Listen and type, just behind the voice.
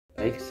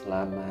Baik,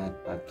 selamat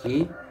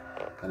pagi.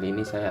 Kali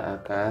ini saya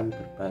akan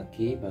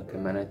berbagi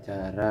bagaimana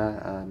cara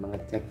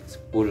mengecek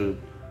spul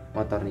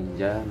motor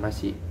Ninja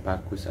masih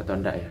bagus atau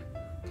enggak ya.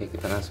 Oke,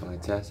 kita langsung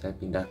aja, saya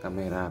pindah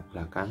kamera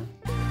belakang.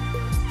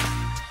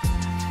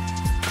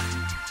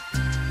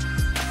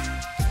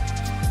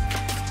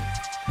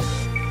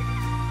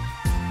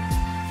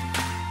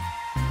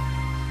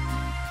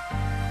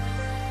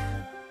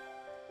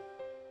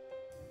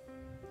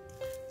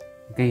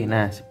 Oke,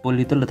 nah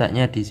spul itu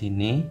letaknya di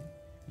sini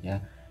ya.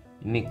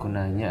 Ini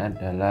gunanya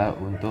adalah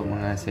untuk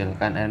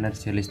menghasilkan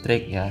energi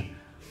listrik ya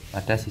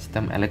pada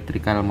sistem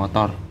elektrikal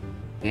motor.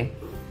 Oke,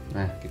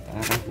 nah kita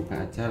akan buka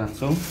aja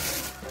langsung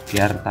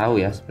biar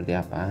tahu ya seperti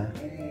apa.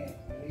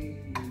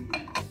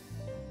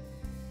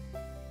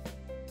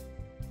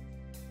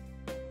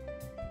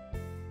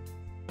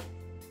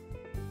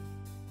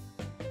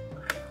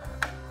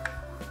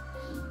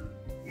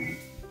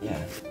 Ya,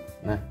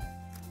 nah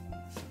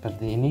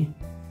seperti ini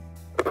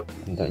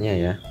bentuknya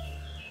ya.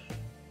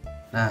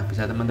 Nah,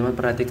 bisa teman-teman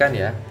perhatikan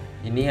ya,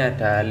 ini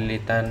ada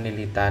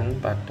lilitan-lilitan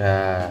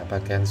pada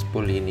bagian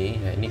spool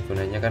ini ya. Ini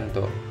gunanya kan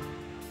untuk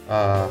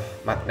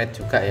magnet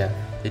juga ya,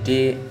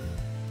 jadi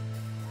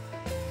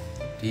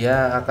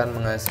dia akan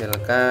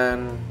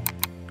menghasilkan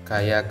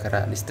gaya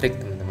gerak listrik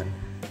teman-teman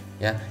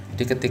ya.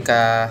 Jadi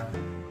ketika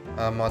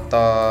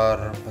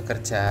motor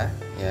bekerja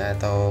ya,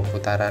 atau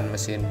putaran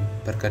mesin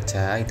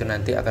bekerja, itu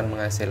nanti akan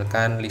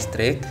menghasilkan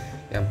listrik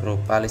yang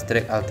berupa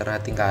listrik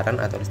alternating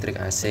current atau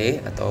listrik AC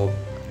atau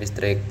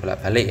listrik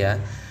bolak-balik ya.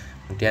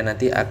 Kemudian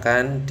nanti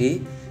akan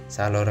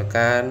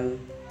disalurkan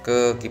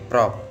ke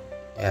kiprop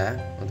ya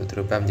untuk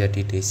berubah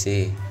menjadi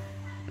DC.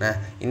 Nah,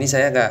 ini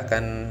saya nggak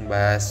akan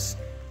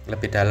bahas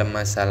lebih dalam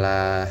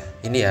masalah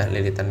ini ya,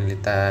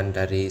 lilitan-lilitan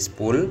dari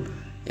spool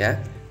ya.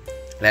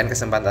 Lain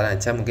kesempatan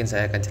aja mungkin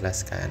saya akan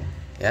jelaskan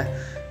ya.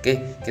 Oke,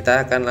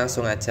 kita akan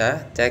langsung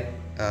aja cek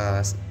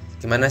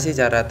gimana sih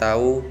cara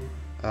tahu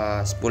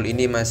spool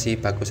ini masih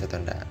bagus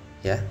atau enggak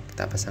ya.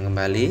 Kita pasang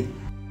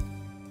kembali.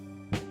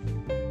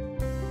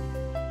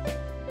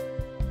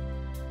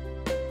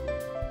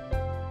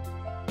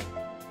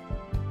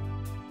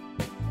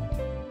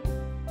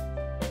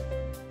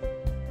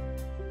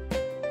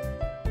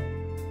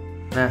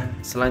 Nah,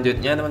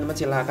 selanjutnya teman-teman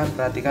silahkan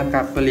perhatikan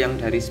kabel yang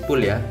dari spool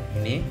ya.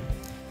 Ini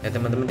ya,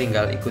 teman-teman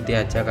tinggal ikuti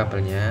aja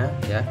kabelnya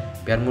ya.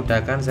 Biar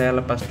mudahkan saya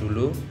lepas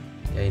dulu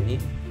ya, ini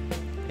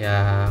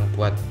yang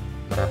buat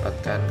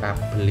merapatkan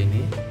kabel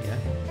ini ya.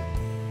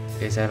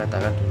 Oke, saya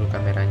letakkan dulu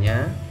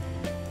kameranya.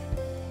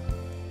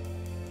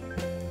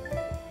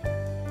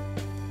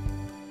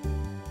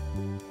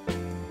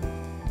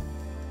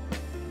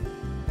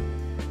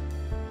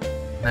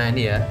 Nah,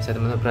 ini ya, bisa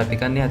teman-teman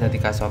perhatikan, ini ada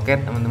 3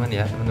 soket teman-teman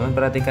ya. Teman-teman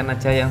perhatikan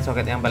aja yang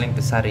soket yang paling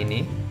besar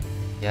ini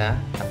ya,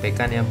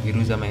 abaikan yang biru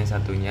sama yang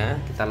satunya.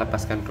 Kita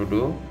lepaskan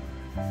dulu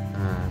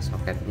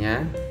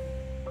soketnya.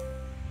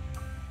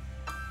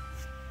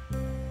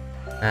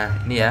 Nah,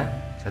 ini ya,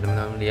 bisa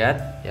teman-teman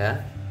lihat ya.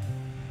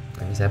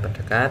 Ini saya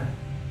perdekat.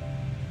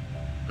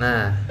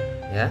 Nah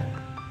ya,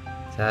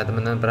 bisa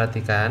teman-teman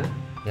perhatikan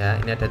ya,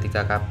 ini ada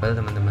 3 kabel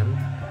teman-teman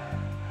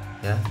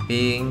ya,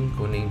 pink,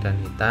 kuning, dan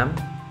hitam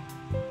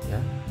ya.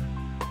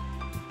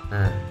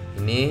 Nah,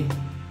 ini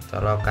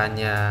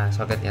colokannya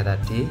soketnya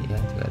tadi ya,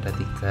 juga ada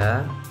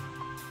 3.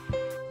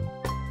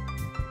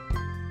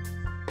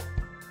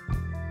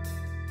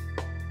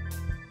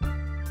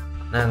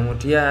 Nah,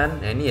 kemudian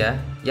nah ini ya,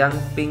 yang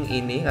pink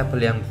ini, kabel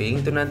yang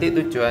pink itu nanti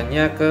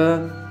tujuannya ke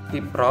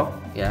kiprop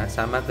ya,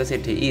 sama ke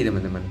CDI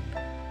teman-teman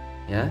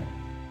ya.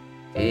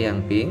 Oke,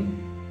 yang pink.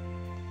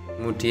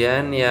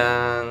 Kemudian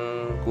yang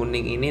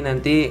kuning ini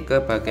nanti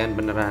ke bagian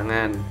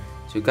penerangan,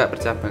 juga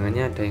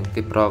percabangannya ada yang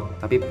kiprop,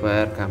 tapi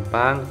biar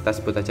gampang kita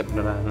sebut aja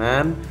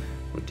penerangan.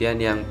 Kemudian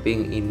yang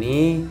pink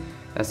ini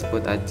kita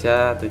sebut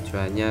aja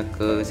tujuannya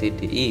ke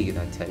CDI gitu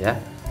aja ya,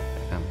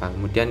 gampang.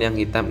 Kemudian yang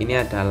hitam ini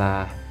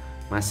adalah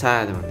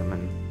masa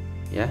teman-teman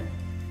ya.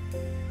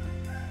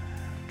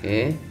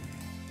 Oke,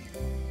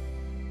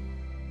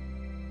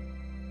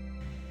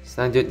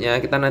 selanjutnya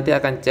kita nanti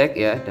akan cek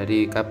ya,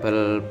 dari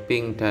kabel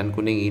pink dan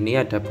kuning ini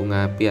ada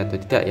bunga api atau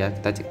tidak ya.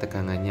 Kita cek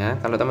tegangannya.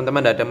 Kalau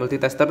teman-teman tidak ada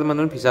multitester,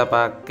 teman-teman bisa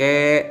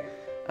pakai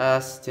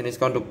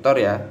jenis konduktor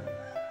ya,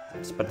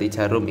 seperti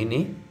jarum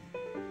ini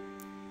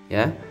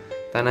ya.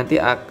 Kita nanti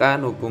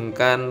akan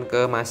hubungkan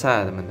ke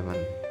masa teman-teman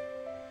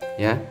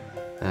ya.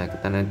 Nah,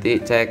 kita nanti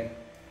cek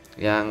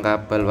yang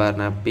kabel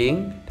warna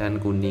pink dan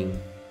kuning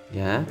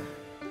ya.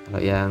 Kalau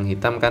yang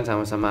hitam kan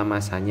sama-sama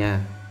masanya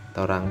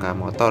atau rangka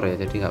motor ya,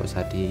 jadi nggak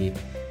usah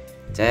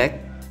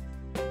dicek.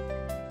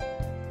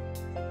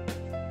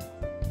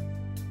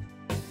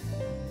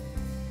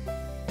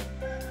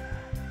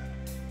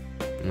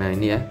 Nah,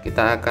 ini ya,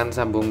 kita akan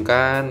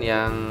sambungkan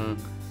yang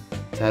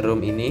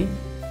jarum ini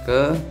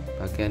ke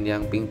bagian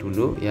yang pink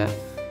dulu ya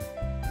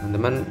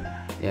teman-teman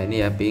ya.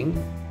 Ini ya pink.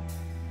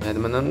 Nah,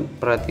 teman-teman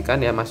perhatikan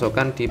ya,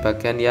 masukkan di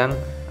bagian yang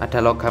ada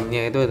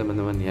logamnya itu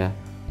teman-teman ya.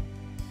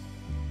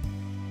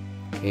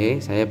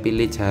 Oke, saya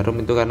pilih jarum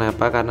itu karena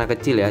apa? Karena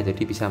kecil ya,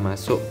 jadi bisa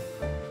masuk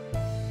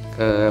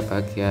ke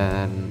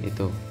bagian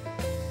itu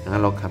dengan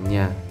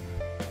logamnya.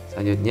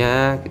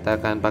 Selanjutnya kita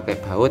akan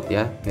pakai baut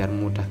ya, biar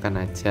memudahkan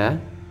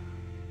aja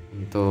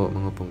untuk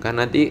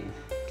menghubungkan. Nanti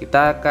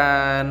kita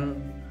akan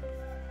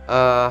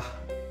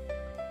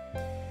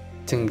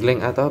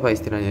jenggleng atau apa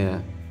istilahnya ya,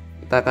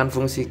 kita akan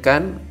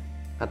fungsikan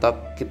atau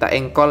kita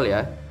engkol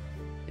ya.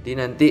 Jadi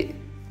nanti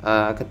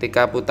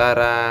ketika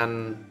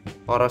putaran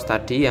poros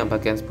tadi, yang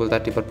bagian spool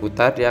tadi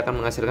berputar, dia akan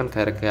menghasilkan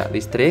gaya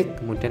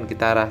listrik. Kemudian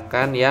kita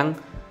arahkan yang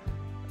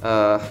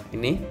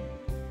ini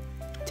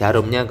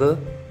jarumnya ke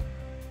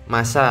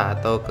masa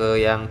atau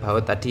ke yang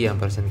baut tadi yang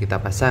barusan kita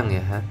pasang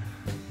ya.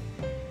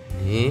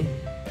 Ini.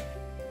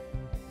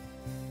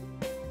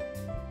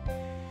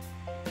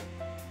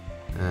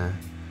 Nah,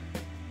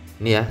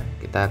 ini ya,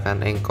 kita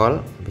akan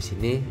engkol habis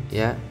ini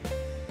ya.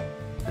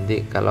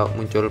 Nanti kalau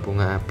muncul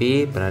bunga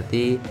api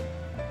berarti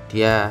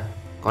dia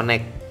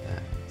connect ya,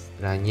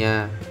 istilahnya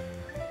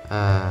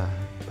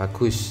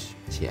bagus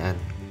sian.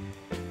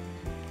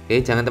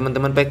 Oke, jangan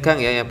teman-teman pegang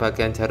ya yang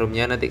bagian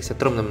jarumnya, nanti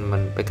setrum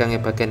teman-teman. Pegang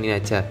yang bagian ini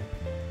aja,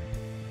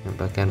 yang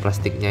bagian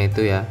plastiknya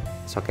itu ya,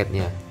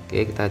 soketnya.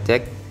 Oke, kita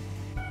cek.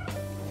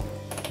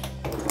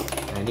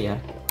 Nah ini ya,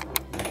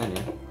 kelihatan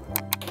ya.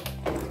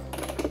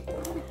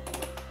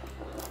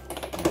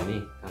 Nah ini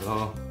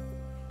kalau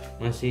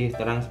masih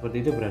terang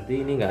seperti itu berarti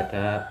ini nggak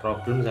ada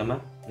problem sama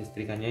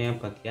listrikannya yang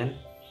bagian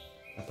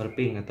kabel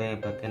pink atau yang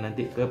bagian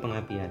nanti ke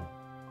pengapian.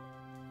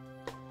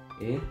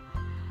 Oke,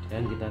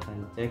 dan kita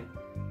akan cek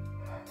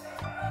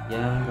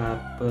yang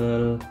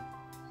kabel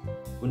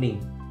kuning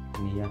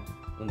ini ya,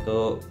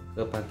 untuk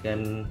ke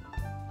bagian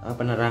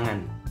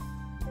penerangan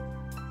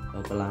atau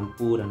ke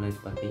lampu dan lain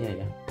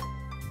sebagainya ya.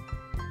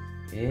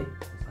 Oke,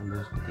 sambung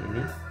seperti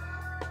ini.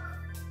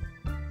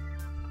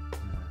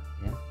 Nah,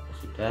 ya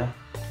sudah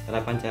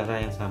terapkan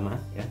cara yang sama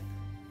ya,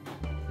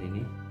 seperti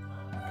ini.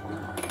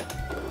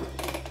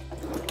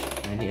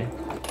 Nah ini ya,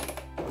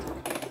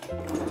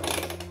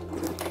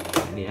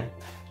 nah, ini ya.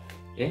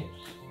 Oke,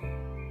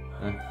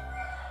 nah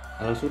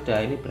kalau sudah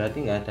ini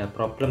berarti nggak ada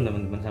problem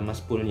teman-teman sama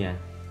spoolnya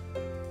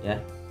ya.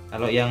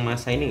 Kalau yang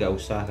masa ini nggak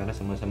usah karena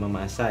sama-sama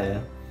masa ya.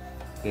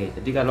 Oke,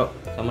 jadi kalau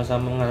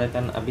sama-sama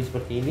mengalirkan api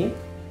seperti ini,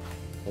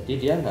 jadi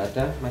dia nggak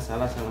ada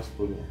masalah sama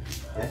spoolnya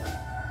ya.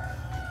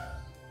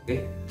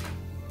 Oke,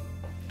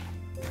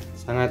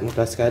 sangat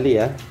mudah sekali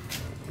ya.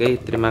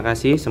 Oke, terima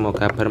kasih,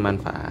 semoga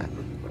bermanfaat.